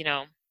common,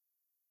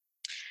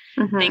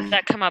 things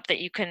that come up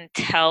that you can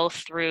tell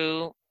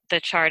through the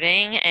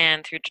charting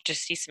and through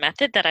just this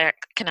method that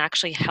can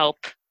actually help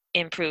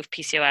improve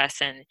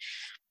PCOS and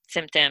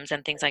symptoms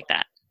and things like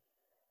that.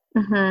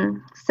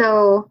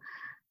 So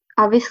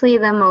obviously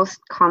the most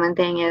common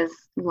thing is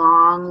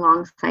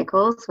long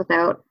cycles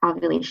without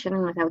ovulation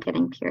and without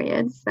getting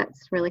periods.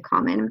 That's really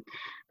common.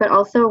 But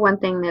also one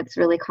thing that's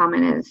really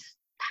common is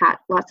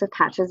lots of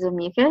patches of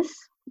mucus,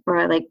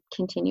 or like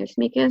continuous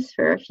mucus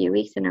for a few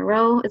weeks in a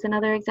row is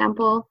another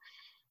example.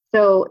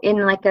 So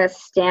in like a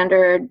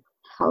standard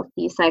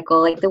healthy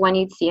cycle, like the one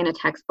you'd see in a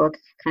textbook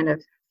kind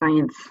of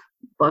science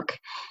book,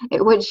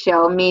 it would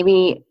show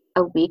maybe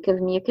a week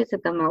of mucus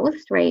at the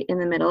most, right in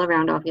the middle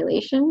around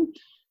ovulation.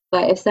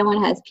 But if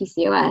someone has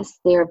PCOS,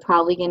 they're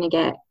probably going to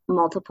get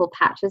multiple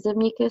patches of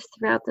mucus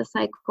throughout the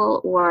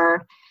cycle,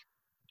 or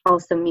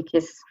also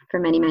mucus for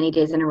many, many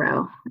days in a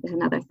row is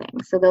another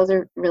thing. So those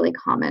are really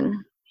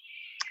common.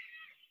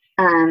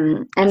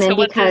 And then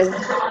what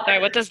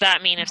does that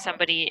mean if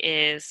somebody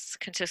is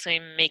consistently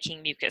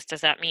making mucus?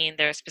 Does that mean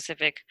there's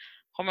specific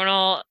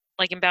hormonal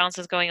like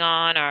imbalances going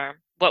on, or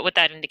what would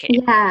that indicate?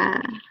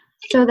 Yeah.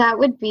 So that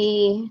would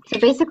be, so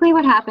basically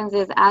what happens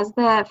is as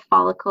the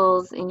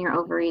follicles in your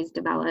ovaries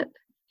develop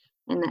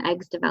and the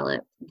eggs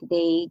develop,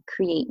 they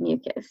create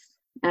mucus.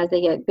 As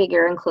they get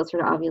bigger and closer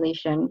to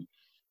ovulation,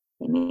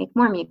 they make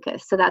more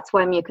mucus. So that's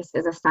why mucus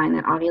is a sign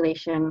that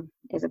ovulation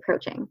is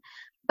approaching.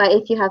 But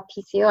if you have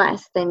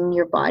PCOS, then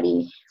your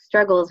body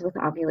struggles with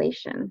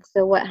ovulation.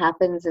 So what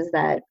happens is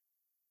that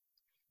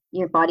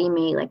your body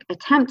may like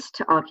attempt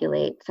to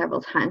ovulate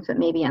several times, but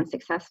may be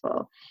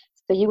unsuccessful.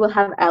 So you will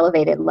have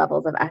elevated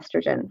levels of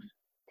estrogen.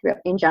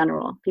 In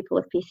general, people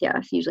with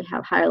PCOS usually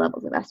have higher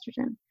levels of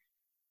estrogen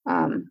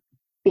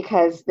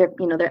because their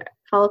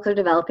follicles are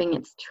developing.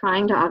 It's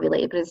trying to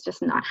ovulate, but it's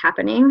just not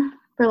happening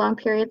for long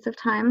periods of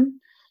time.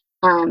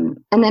 And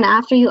then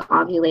after you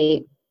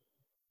ovulate,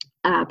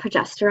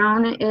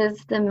 progesterone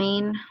is the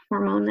main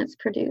hormone that's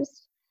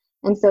produced.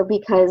 And so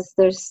because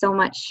there's so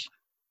much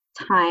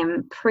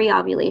time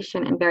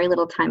pre-ovulation and very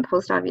little time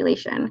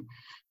post-ovulation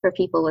for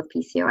people with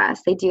PCOS,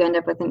 they do end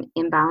up with an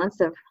imbalance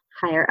of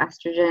higher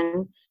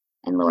estrogen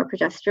and lower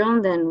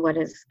progesterone than what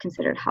is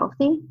considered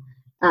healthy.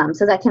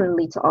 So that can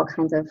lead to all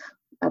kinds of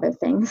other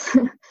things.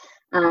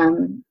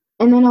 And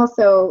then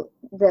also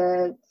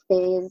the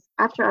phase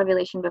after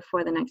ovulation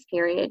before the next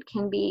period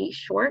can be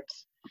short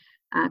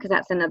because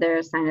that's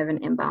another sign of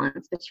an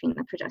imbalance between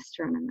the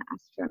progesterone and the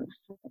estrogen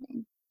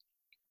happening.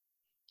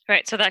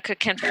 Right, so that could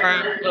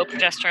confirm low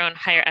progesterone,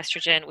 higher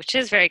estrogen, which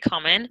is very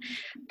common,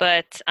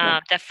 but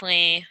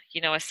definitely,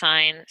 a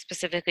sign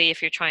specifically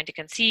if you're trying to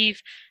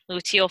conceive,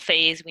 luteal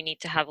phase, we need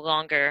to have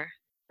longer,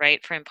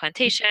 right, for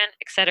implantation,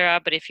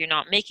 etc. But if you're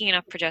not making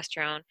enough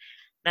progesterone,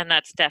 then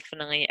that's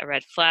definitely a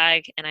red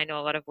flag. And I know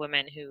a lot of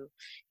women who,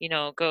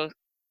 go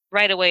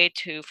right away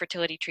to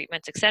fertility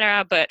treatments,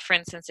 etc. But for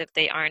instance, if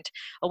they aren't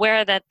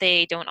aware that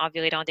they don't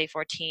ovulate on day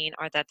 14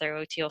 or that their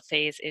luteal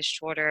phase is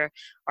shorter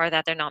or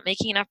that they're not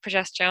making enough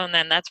progesterone,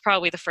 then that's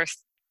probably the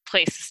first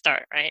place to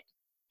start, right?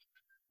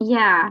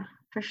 Yeah,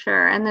 for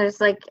sure. And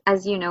there's like,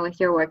 as you know, with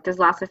your work, there's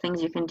lots of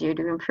things you can do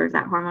to improve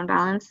that hormone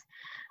balance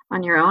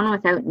on your own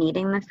without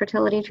needing the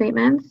fertility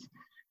treatments.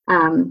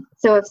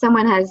 So if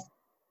someone has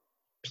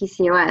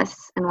PCOS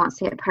and wants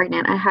to get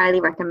pregnant, I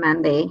highly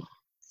recommend they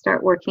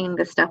start working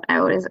this stuff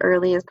out as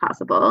early as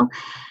possible.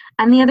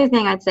 And the other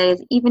thing I'd say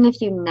is even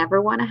if you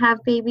never want to have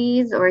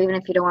babies or even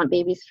if you don't want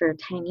babies for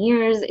 10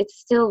 years, it's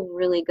still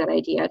really good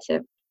idea to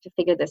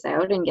figure this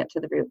out and get to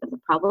the root of the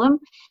problem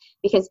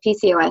because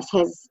PCOS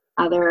has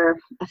other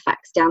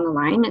effects down the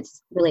line.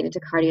 It's related to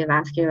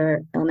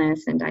cardiovascular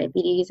illness and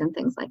diabetes and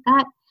things like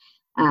that.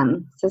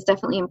 So it's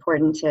definitely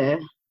important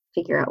to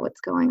figure out what's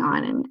going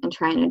on and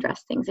try and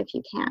address things if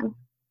you can.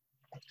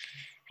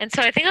 And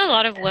so I think a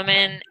lot of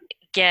women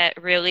get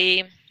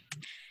really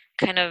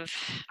kind of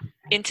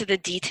into the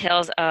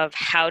details of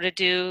how to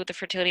do the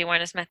fertility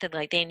awareness method.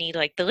 Like they need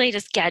like the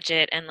latest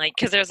gadget and like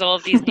because there's all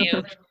of these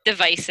new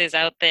devices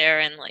out there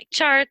and like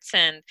charts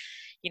and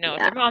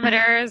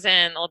thermometers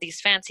and all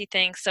these fancy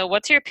things. So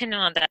what's your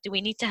opinion on that? Do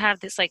we need to have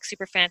this like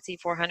super fancy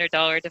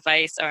 $400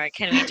 device or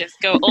can we just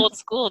go old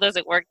school? Does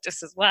it work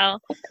just as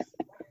well?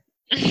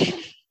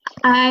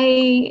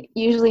 I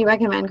usually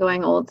recommend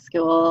going old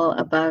school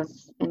above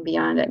and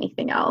beyond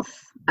anything else.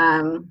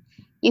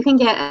 You can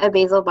get a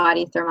basal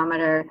body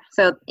thermometer.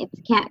 So it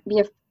can't be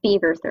a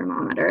fever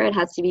thermometer. It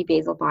has to be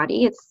basal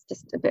body. It's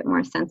just a bit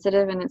more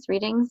sensitive in its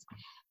readings.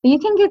 But you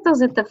can get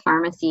those at the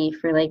pharmacy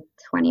for like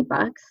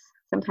 $20,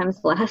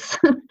 sometimes less.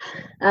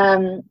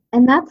 And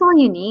that's all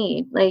you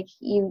need. Like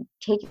you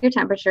take your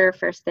temperature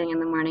first thing in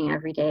the morning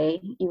every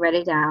day, you write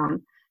it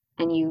down,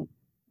 and you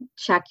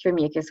check your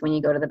mucus when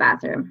you go to the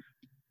bathroom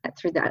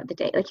through the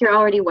day. Like you're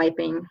already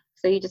wiping,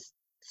 so you just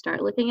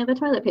start looking at the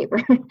toilet paper.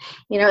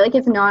 Like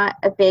it's not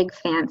a big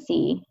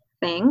fancy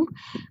thing.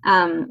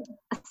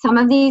 Some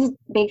of these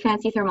big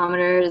fancy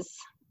thermometers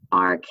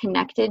are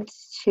connected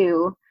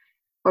to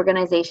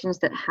organizations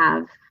that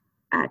have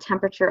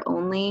temperature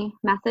only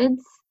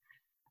methods.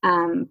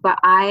 But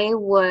I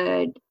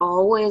would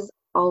always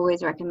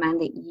recommend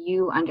that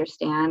you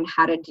understand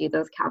how to do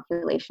those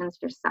calculations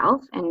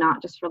yourself and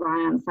not just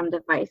rely on some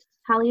device to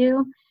tell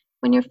you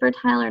when you're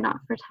fertile or not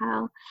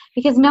fertile,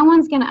 because no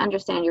one's going to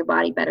understand your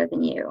body better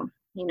than you.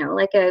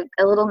 Like a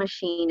little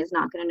machine is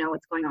not going to know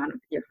what's going on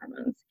with your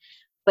hormones.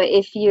 But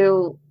if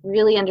you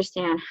really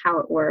understand how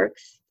it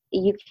works,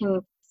 you can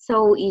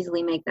so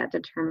easily make that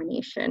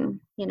determination,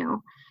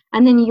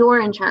 and then you're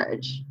in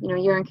charge,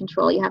 you're in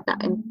control. You have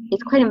that, and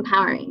it's quite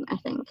empowering, I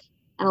think.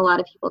 And a lot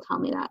of people tell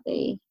me that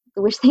they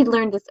wish they'd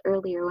learned this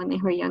earlier when they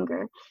were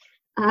younger.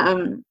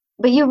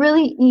 But you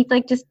really need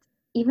like just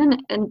even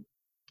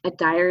a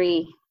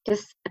diary,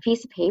 just a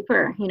piece of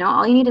paper,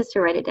 all you need is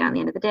to write it down at the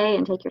end of the day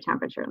and take your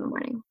temperature in the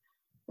morning.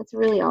 That's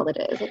really all it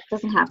is. It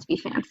doesn't have to be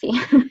fancy.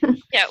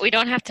 Yeah, we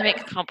don't have to make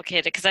it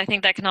complicated because I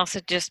think that can also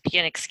just be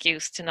an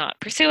excuse to not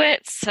pursue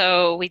it.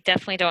 So we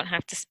definitely don't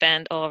have to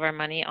spend all of our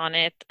money on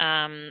it.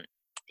 I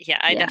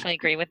definitely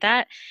agree with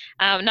that.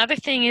 Another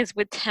thing is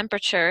with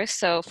temperature.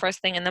 So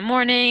first thing in the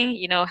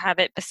morning, have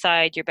it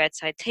beside your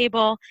bedside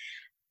table.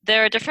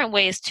 there are different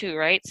ways too,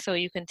 right? So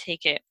you can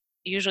take it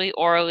usually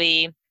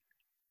orally,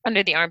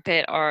 under the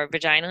armpit, or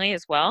vaginally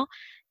as well.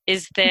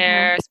 Is Mhm.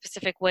 there a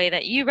specific way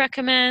that you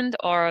recommend,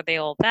 or are they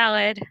all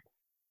valid?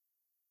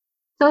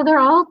 So they're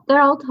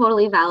all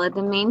totally valid.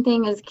 The main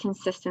thing is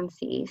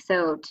consistency.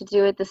 So to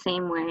do it the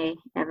same way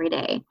every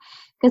day.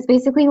 Because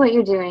basically what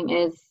you're doing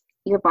is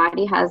your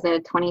body has a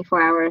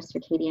 24-hour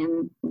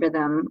circadian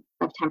rhythm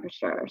of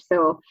temperature.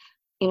 So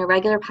in a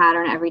regular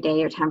pattern every day,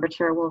 your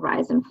temperature will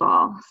rise and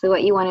fall. So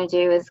what you want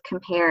to do is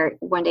compare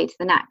one day to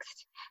the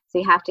next. So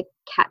you have to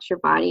catch your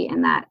body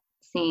in that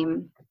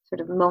same sort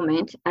of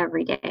moment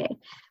every day.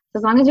 So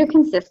as long as you're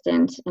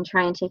consistent and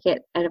try and take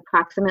it at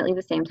approximately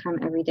the same time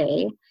every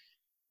day,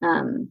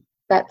 um,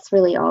 that's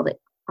really all that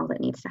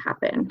needs to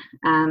happen.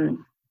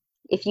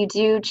 If you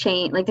do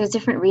change, like there's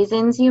different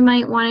reasons you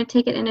might want to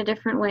take it in a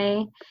different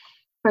way.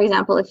 For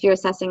example, if you're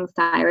assessing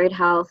thyroid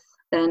health,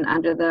 then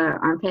under the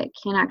armpit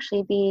can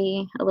actually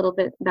be a little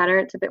bit better.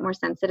 It's a bit more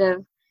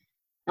sensitive.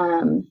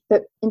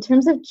 But in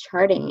terms of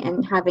charting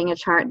and having a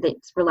chart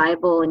that's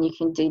reliable and you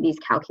can do these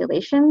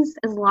calculations,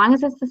 as long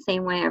as it's the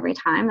same way every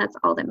time, that's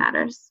all that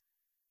matters.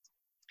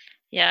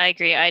 Yeah, I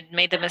agree. I'd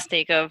made the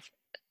mistake of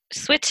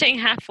switching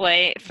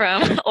halfway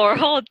from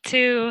oral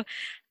to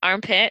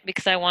armpit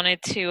because I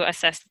wanted to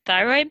assess the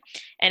thyroid,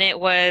 and it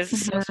was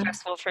so Mhm.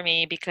 stressful for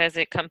me because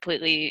it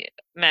completely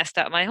messed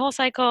up my whole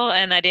cycle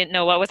and I didn't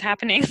know what was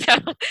happening. So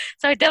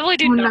I definitely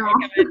do Oh not no.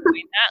 recommend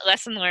doing that.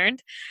 Lesson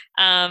learned.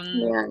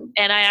 Yeah.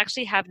 And I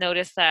actually have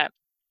noticed that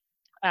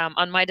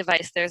on my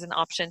device, there's an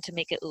option to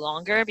make it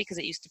longer because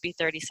it used to be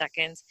 30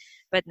 seconds,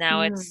 but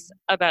now it's Mm.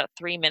 about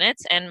 3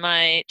 minutes, and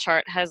my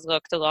chart has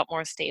looked a lot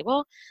more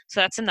stable. So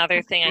that's another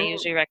That's thing I great.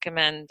 usually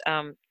recommend,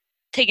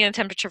 taking the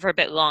temperature for a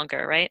bit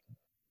longer, right?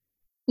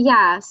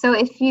 Yeah, so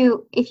if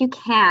you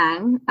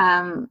can,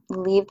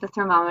 leave the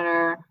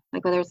thermometer,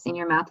 like whether it's in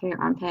your mouth or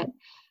your armpit,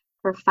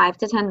 for 5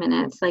 to 10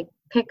 minutes. Like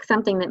pick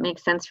something that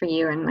makes sense for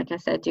you, and like I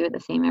said, do it the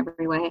same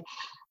every way.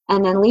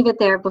 And then leave it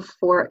there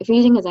before. If you're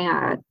using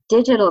a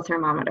digital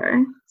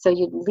thermometer, so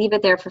you leave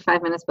it there for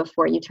 5 minutes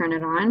before you turn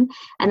it on,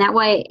 and that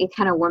way it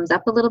kind of warms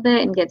up a little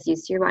bit and gets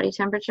used to your body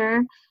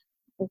temperature,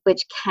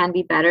 which can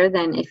be better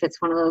than if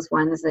it's one of those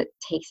ones that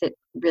takes it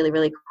really,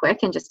 really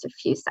quick in just a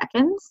few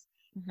seconds.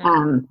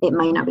 Hmm. It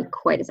might not be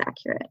quite as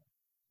accurate.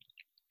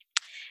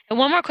 And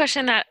one more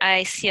question that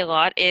I see a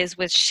lot is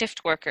with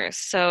shift workers.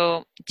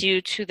 So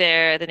due to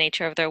the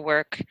nature of their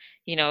work,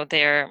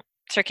 their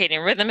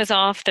circadian rhythm is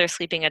off, they're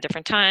sleeping at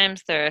different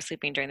times, they're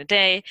sleeping during the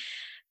day.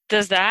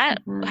 Have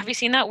Mhm. you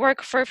seen that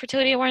work for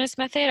fertility awareness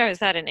method, or is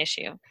that an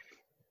issue?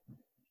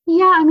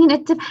 Yeah, I mean,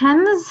 it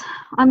depends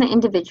on the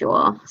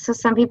individual. So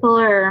some people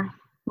are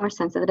more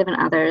sensitive than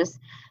others.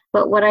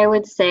 But what I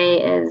would say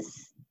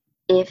is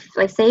if,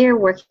 like, say you're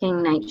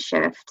working night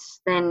shift,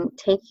 then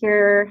take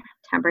your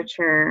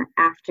temperature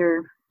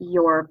after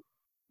your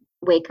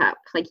wake up,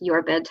 like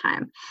your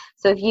bedtime.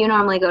 So if you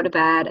normally go to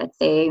bed at,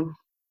 say,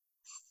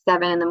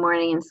 7 in the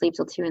morning and sleep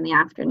till 2 in the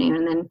afternoon,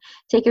 and then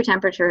take your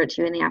temperature at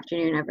 2 in the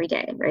afternoon every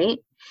day, right?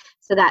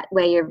 So that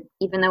way you're,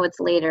 even though it's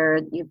later,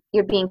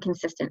 you're being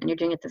consistent and you're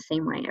doing it the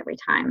same way every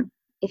time.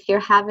 If you're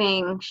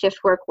having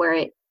shift work where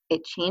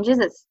it changes,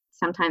 it's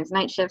sometimes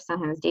night shifts,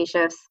 sometimes day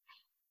shifts,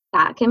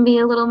 that can be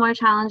a little more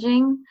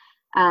challenging.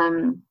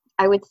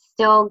 I would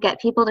still get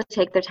people to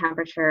take their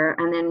temperature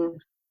and then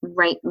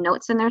write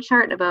notes in their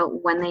chart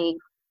about when they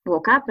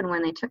woke up and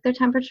when they took their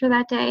temperature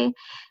that day.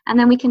 And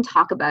then we can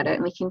talk about it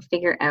and we can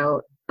figure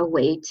out a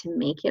way to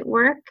make it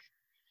work.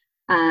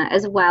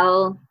 As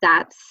well,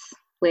 that's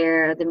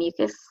where the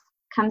mucus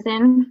comes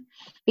in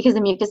because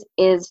the mucus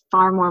is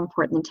far more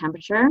important than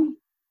temperature.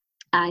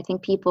 I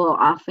think people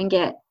often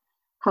get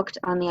hooked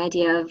on the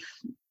idea of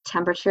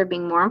temperature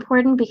being more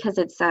important because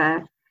it's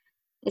an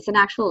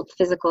actual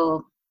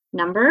physical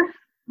number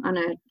on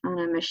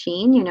a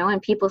machine,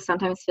 and people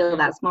sometimes feel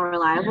that's more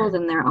reliable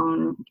than their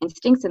own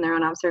instincts and their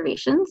own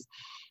observations.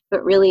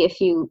 But really,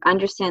 if you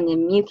understand the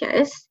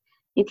mucus,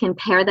 you can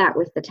pair that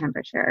with the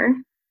temperature,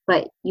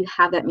 but you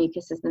have that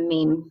mucus as the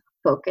main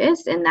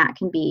focus, and that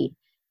can be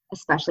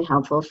especially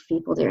helpful for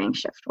people doing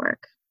shift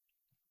work.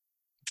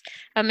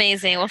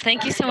 Amazing. Well,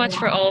 thank you so much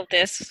for all of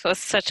this. This was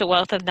such a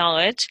wealth of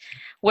knowledge.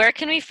 Where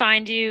can we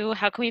find you?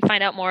 How can we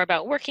find out more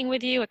about working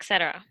with you,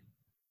 etc.?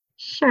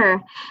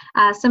 Sure.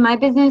 So my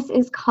business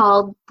is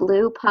called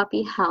Blue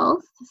Poppy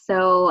Health.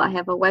 So I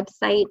have a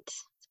website,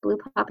 it's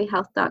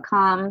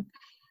bluepoppyhealth.com.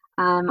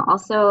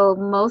 Also,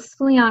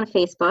 mostly on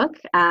Facebook.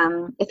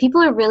 If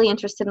people are really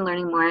interested in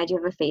learning more, I do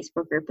have a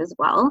Facebook group as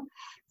well.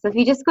 So if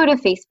you just go to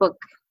Facebook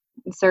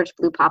and search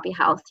Blue Poppy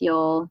Health,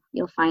 you'll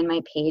find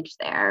my page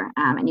there,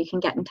 and you can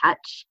get in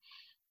touch.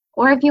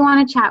 Or if you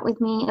want to chat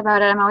with me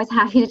about it, I'm always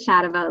happy to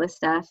chat about this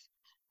stuff.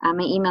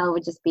 My email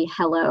would just be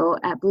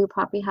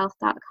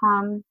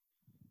hello@bluepoppyhealth.com.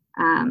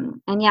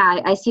 And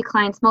yeah, I see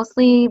clients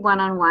mostly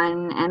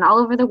one-on-one and all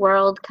over the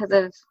world because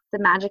of the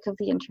magic of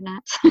the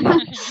internet.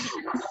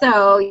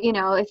 So,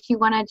 if you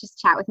want to just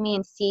chat with me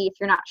and see if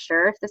you're not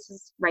sure if this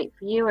is right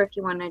for you or if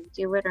you want to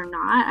do it or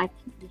not, I'd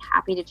be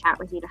happy to chat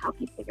with you to help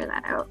you figure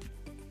that out.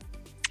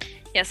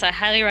 Yes, I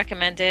highly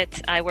recommend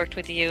it. I worked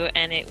with you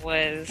and it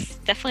was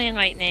definitely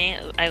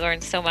enlightening. I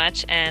learned so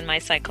much and my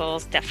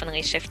cycles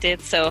definitely shifted.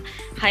 So,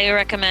 highly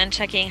recommend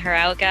checking her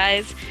out,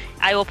 guys.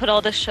 I will put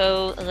all the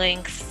show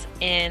links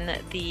in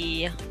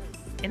the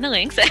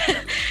links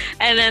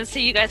and then so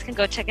you guys can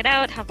go check it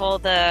out, have all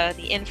the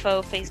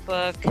info,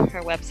 Facebook,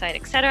 her website,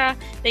 etc.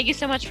 Thank you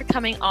so much for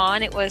coming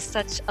on. It was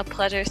such a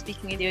pleasure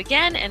speaking with you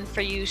again and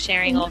for you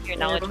sharing all of your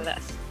knowledge with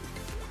us.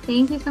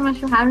 Thank you so much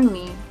for having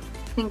me.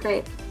 It's been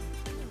great.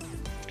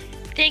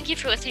 Thank you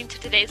for listening to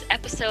today's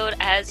episode.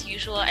 As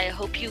usual, I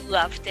hope you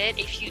loved it.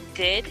 If you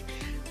did,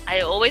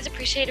 I always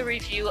appreciate a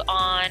review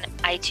on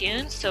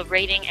iTunes, so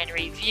rating and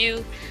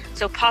review.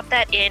 So pop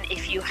that in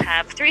if you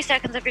have 3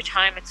 seconds of your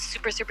time. It's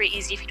super, super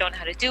easy if you don't know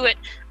how to do it.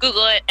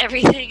 Google it.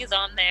 Everything is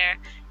on there.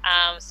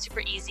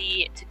 Super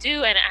easy to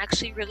do, and it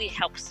actually really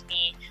helps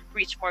me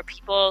reach more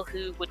people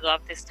who would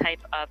love this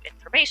type of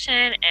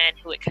information and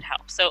who it could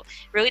help. So it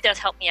really does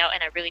help me out,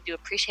 and I really do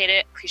appreciate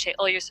it. Appreciate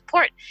all your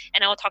support,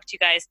 and I will talk to you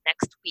guys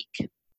next week.